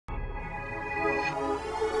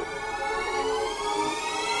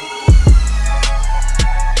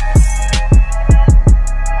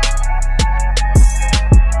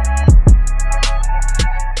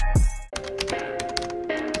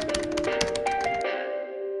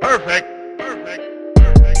Perfect. Perfect.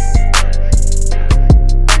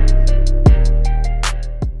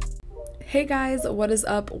 Hey guys, what is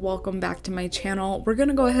up? Welcome back to my channel. We're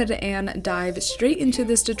gonna go ahead and dive straight into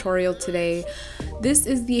this tutorial today. This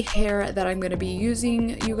is the hair that I'm gonna be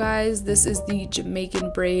using, you guys. This is the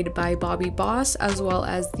Jamaican Braid by Bobbi Boss, as well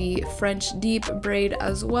as the French Deep Braid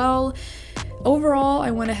as well. Overall,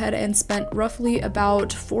 I went ahead and spent roughly about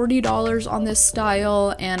 $40 on this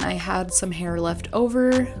style, and I had some hair left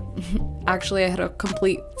over. Actually, I had a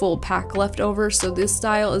complete full pack left over, so this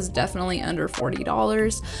style is definitely under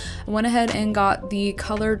 $40. I went ahead and got the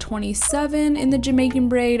color 27 in the Jamaican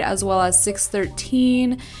Braid, as well as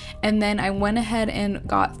 613, and then I went ahead and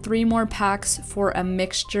got 3 more packs for a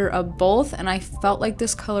mixture of both, and I felt like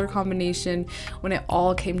this color combination, when it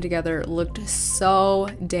all came together, looked so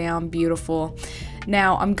damn beautiful.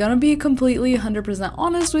 Now, I'm gonna be completely 100%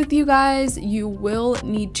 honest with you guys. You will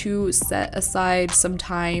need to set aside some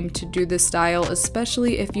time to do this style,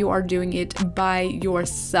 especially if you are doing it by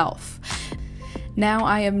yourself. Now,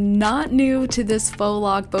 I am not new to this faux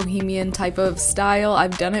lock bohemian type of style.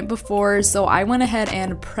 I've done it before, so I went ahead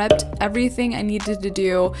and prepped everything I needed to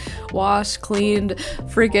do, washed, cleaned,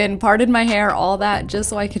 freaking parted my hair, all that, just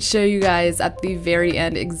so I could show you guys at the very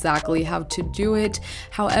end exactly how to do it.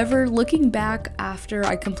 However, looking back after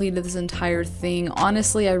I completed this entire thing,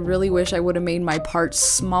 honestly, I really wish I would have made my parts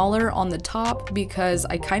smaller on the top, because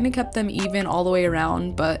I kind of kept them even all the way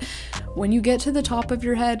around, but when you get to the top of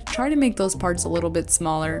your head, try to make those parts a little bit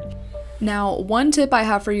smaller. Now, one tip I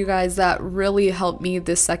have for you guys that really helped me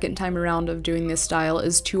this second time around of doing this style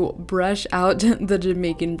is to brush out the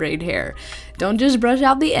Jamaican braid hair. Don't just brush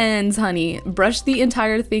out the ends, honey. Brush the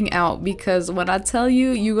entire thing out, because when I tell you,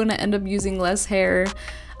 you're gonna end up using less hair.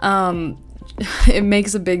 It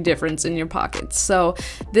makes a big difference in your pockets. So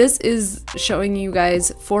this is showing you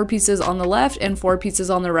guys 4 pieces on the left and 4 pieces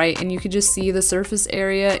on the right, and you can just see the surface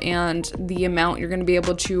area, and the amount you're going to be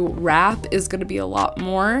able to wrap is going to be a lot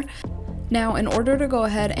more. Now, in order to go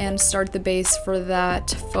ahead and start the base for that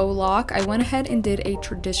faux lock, I went ahead and did a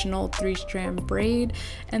traditional 3-strand braid,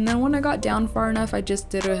 and then when I got down far enough, I just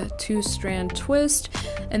did a 2-strand twist,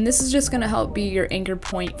 and this is just going to help be your anchor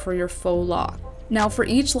point for your faux lock. Now, for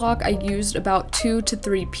each lock, I used about 2 to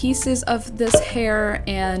 3 pieces of this hair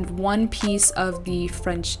and 1 piece of the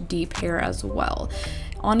French deep hair as well.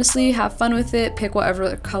 Honestly, have fun with it, pick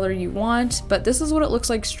whatever color you want, but this is what it looks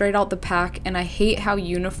like straight out the pack, and I hate how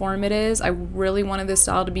uniform it is. I really wanted this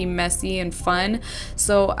style to be messy and fun,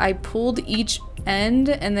 so I pulled each end,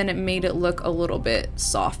 and then it made it look a little bit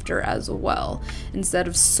softer as well, instead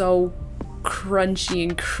of so crunchy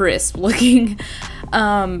and crisp looking.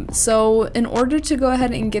 So in order to go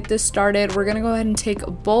ahead and get this started, we're gonna go ahead and take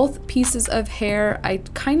both pieces of hair. I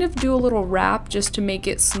kind of do a little wrap just to make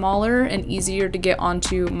it smaller and easier to get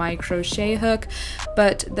onto my crochet hook,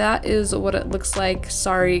 but that is what it looks like.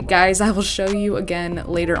 Sorry guys, I will show you again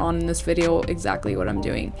later on in this video exactly what I'm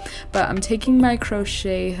doing. But I'm taking my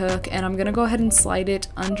crochet hook and I'm gonna go ahead and slide it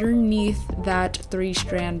underneath that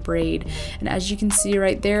 3-strand braid, and as you can see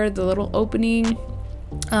right there, the little opening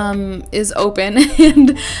is open,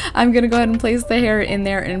 and I'm gonna go ahead and place the hair in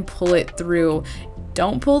there and pull it through.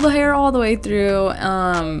 Don't pull the hair all the way through.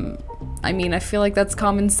 I mean, I feel like that's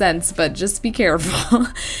common sense, but just be careful.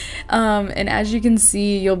 And as you can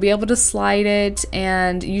see, you'll be able to slide it,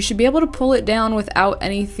 and you should be able to pull it down without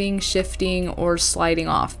anything shifting or sliding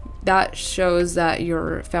off. That shows that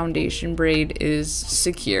your foundation braid is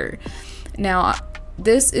secure. Now,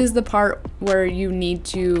 this is the part where you need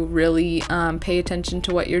to really pay attention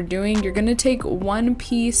to what you're doing. You're gonna take 1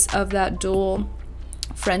 piece of that dual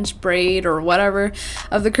French braid or whatever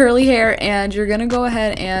of the curly hair, and you're gonna go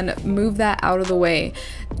ahead and move that out of the way.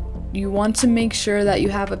 You want to make sure that you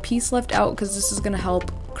have a piece left out, because this is gonna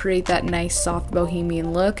help create that nice soft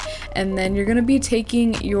bohemian look. And then you're gonna be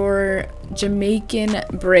taking your Jamaican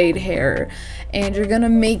braid hair and you're gonna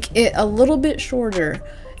make it a little bit shorter.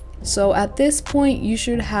 So at this point, you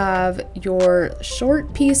should have your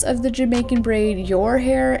short piece of the Jamaican braid, your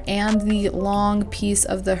hair, and the long piece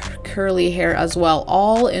of the curly hair as well,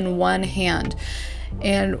 all in one hand.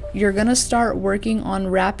 And you're gonna start working on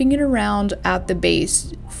wrapping it around at the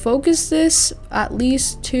base. Focus this at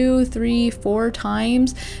least 2, 3, 4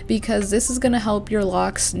 times, because this is gonna help your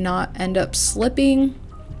locks not end up slipping,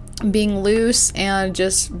 being loose, and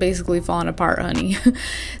just basically falling apart, honey.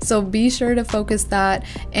 So be sure to focus that,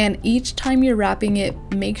 and each time you're wrapping it,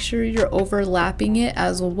 make sure you're overlapping it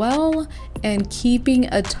as well and keeping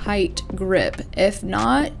a tight grip. If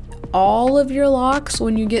not, all of your locks,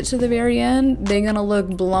 when you get to the very end, they're gonna look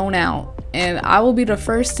blown out. And I will be the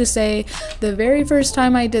first to say, the very first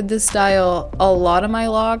time I did this style, a lot of my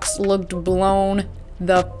locks looked blown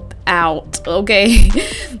the out, okay?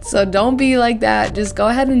 So don't be like that. Just go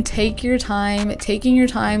ahead and take your time. Taking your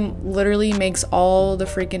time literally makes all the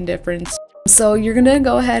freaking difference. So you're gonna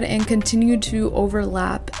go ahead and continue to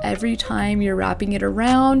overlap every time you're wrapping it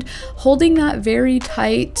around, holding that very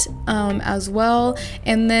tight as well.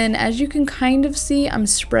 And then as you can kind of see, I'm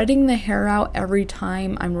spreading the hair out every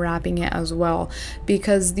time I'm wrapping it as well,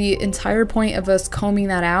 because the entire point of us combing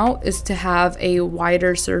that out is to have a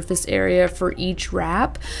wider surface area for each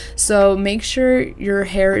wrap. So make sure your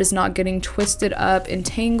hair is not getting twisted up and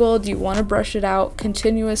tangled. You want to brush it out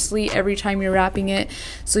continuously every time you're wrapping it,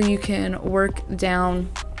 so you can work down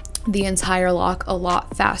the entire lock a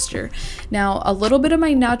lot faster. Now, a little bit of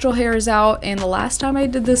my natural hair is out, and the last time I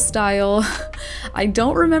did this style, I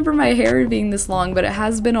don't remember my hair being this long, but it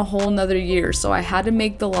has been a whole nother year, so I had to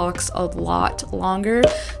make the locks a lot longer.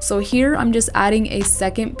 So here I'm just adding a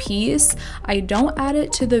second piece. I don't add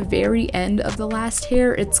it to the very end of the last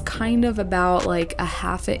hair. It's kind of about like a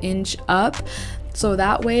 ½ inch up. So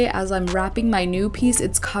that way, as I'm wrapping my new piece,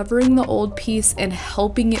 it's covering the old piece and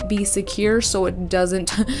helping it be secure so it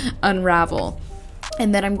doesn't unravel.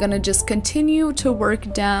 And then I'm gonna just continue to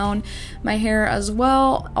work down my hair as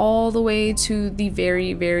well, all the way to the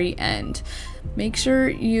very, very end. Make sure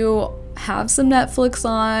you have some Netflix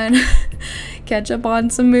on, catch up on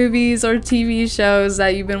some movies or TV shows that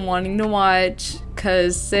you've been wanting to watch,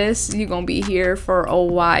 cause sis, you're gonna be here for a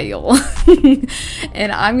while.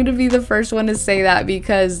 And I'm gonna be the first one to say that,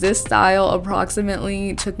 because this style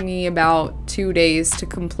approximately took me about 2 days to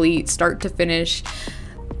complete, start to finish.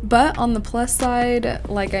 But on the plus side,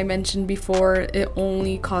 like I mentioned before, it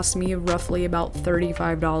only cost me roughly about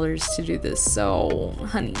 $35 to do this. So,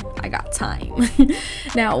 honey, I got time.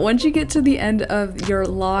 Now, once you get to the end of your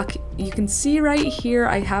lock, you can see right here,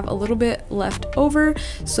 I have a little bit left over.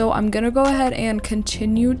 So I'm gonna go ahead and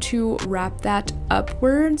continue to wrap that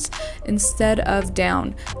upwards instead of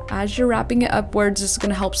down. As you're wrapping it upwards, it's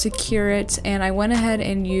gonna help secure it. And I went ahead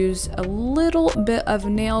and used a little bit of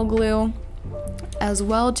nail glue as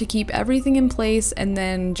well to keep everything in place, and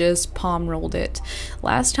then just palm rolled it.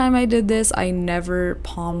 Last time I did this, I never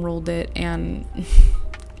palm rolled it, and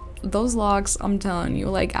those locks, I'm telling you,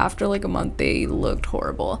 like after like a month, they looked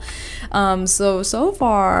horrible. So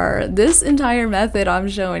far, this entire method I'm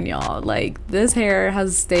showing y'all, like this hair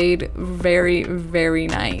has stayed very, very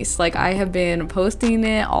nice. Like I have been posting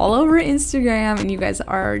it all over Instagram, and you guys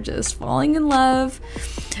are just falling in love.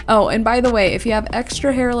 Oh, and by the way, if you have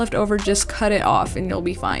extra hair left over, just cut it off and you'll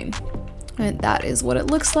be fine. And that is what it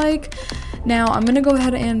looks like. Now I'm gonna go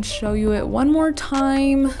ahead and show you it one more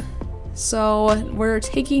time. So we're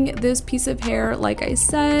taking this piece of hair, like I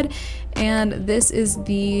said, and this is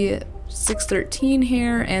the 613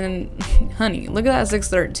 hair, and honey, look at that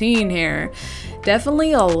 613 hair.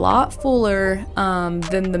 Definitely a lot fuller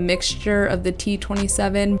than the mixture of the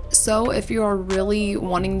T27. So if you are really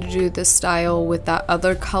wanting to do this style with that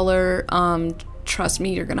other color, trust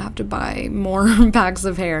me, you're gonna have to buy more packs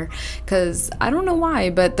of hair, because I don't know why,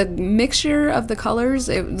 but the mixture of the colors,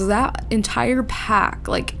 that entire pack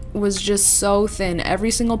like was just so thin.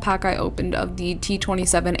 Every single pack I opened of the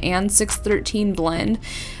T27 and 613 blend,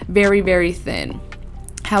 very, very thin.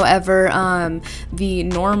 However, the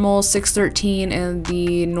normal 613 and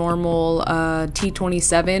the normal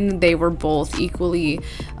T27, they were both equally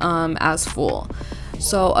as full.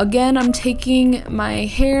 So again, I'm taking my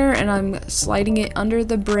hair and I'm sliding it under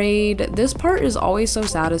the braid. This part is always so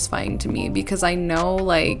satisfying to me, because I know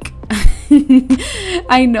like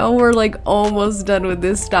I know we're like almost done with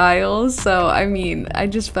this style. So I mean, I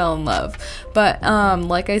just fell in love. But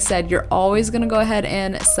like I said, you're always gonna go ahead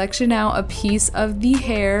and section out a piece of the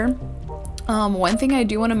hair. One thing I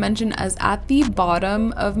do want to mention is at the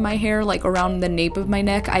bottom of my hair, like around the nape of my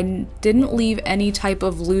neck, I didn't leave any type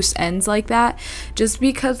of loose ends like that, just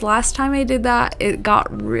because last time I did that, it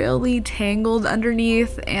got really tangled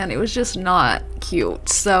underneath and it was just not cute.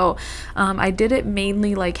 So I did it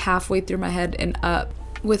mainly like halfway through my head and up,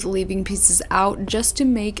 with leaving pieces out, just to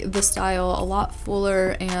make the style a lot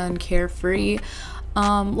fuller and carefree.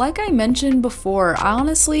 Like I mentioned before,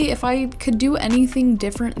 honestly, if I could do anything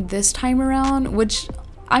different this time around, which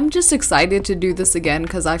I'm just excited to do this again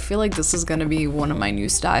because I feel like this is going to be one of my new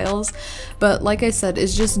styles, but like I said,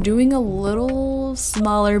 it's just doing a little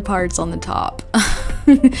smaller parts on the top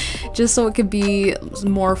just so it could be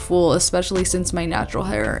more full, especially since my natural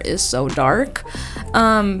hair is so dark.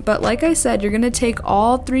 But like I said, you're going to take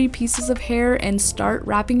all 3 pieces of hair and start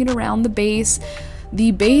wrapping it around the base.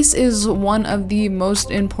 The base is one of the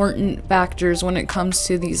most important factors when it comes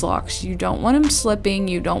to these locks. You don't want them slipping,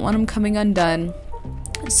 you don't want them coming undone.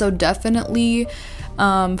 So definitely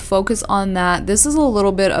focus on that. This is a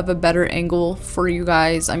little bit of a better angle for you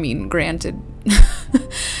guys. I mean, granted,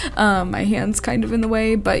 my hand's kind of in the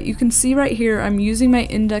way, but you can see right here I'm using my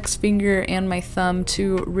index finger and my thumb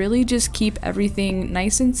to really just keep everything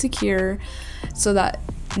nice and secure so that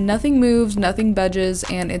nothing moves, nothing budges,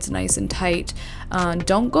 and it's nice and tight.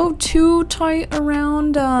 Don't go too tight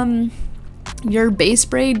around your base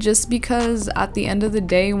braid, just because at the end of the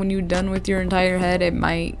day when you're done with your entire head, it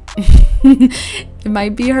might it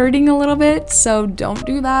might be hurting a little bit, so don't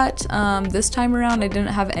do that. This time around I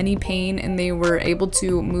didn't have any pain and they were able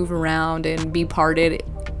to move around and be parted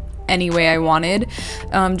any way I wanted,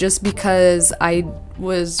 just because I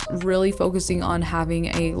was really focusing on having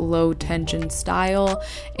a low tension style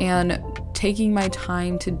and taking my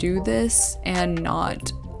time to do this and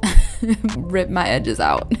not rip my edges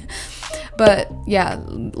out. But yeah,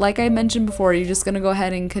 like I mentioned before, you're just gonna go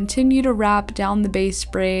ahead and continue to wrap down the base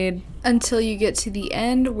braid until you get to the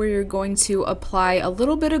end where you're going to apply a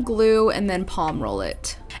little bit of glue and then palm roll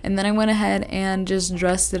it. And then I went ahead and just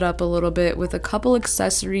dressed it up a little bit with a couple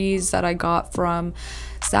accessories that I got from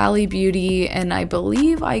Sally Beauty, and I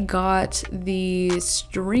believe I got the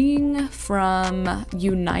string from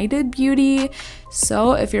United Beauty.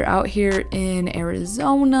 So if you're out here in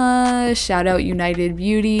Arizona, shout out United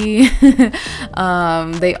Beauty.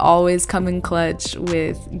 They always come in clutch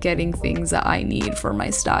with getting things that I need for my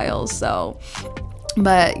style. So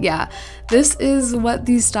but yeah, this is what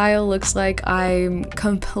the style looks like. I'm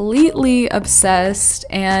completely obsessed,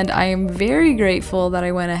 and I am very grateful that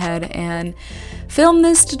I went ahead and filmed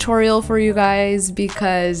this tutorial for you guys,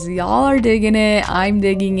 because y'all are digging it, I'm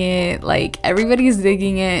digging it, like everybody's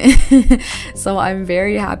digging it. So I'm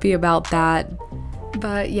very happy about that.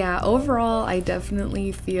 But yeah, overall I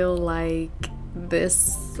definitely feel like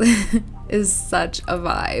this is such a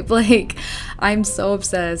vibe. Like, I'm so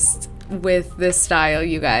obsessed with this style,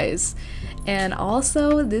 you guys. And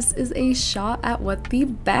also, this is a shot at what the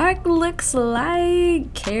back looks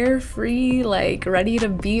like. Carefree, like ready to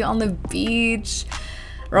be on the beach,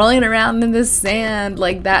 rolling around in the sand,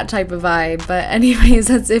 like that type of vibe. But anyways,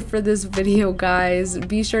 that's it for this video, guys.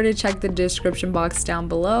 Be sure to check the description box down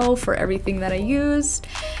below for everything that I used.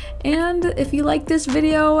 And if you like this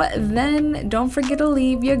video, then don't forget to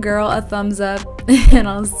leave your girl a thumbs up, and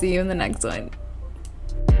I'll see you in the next one.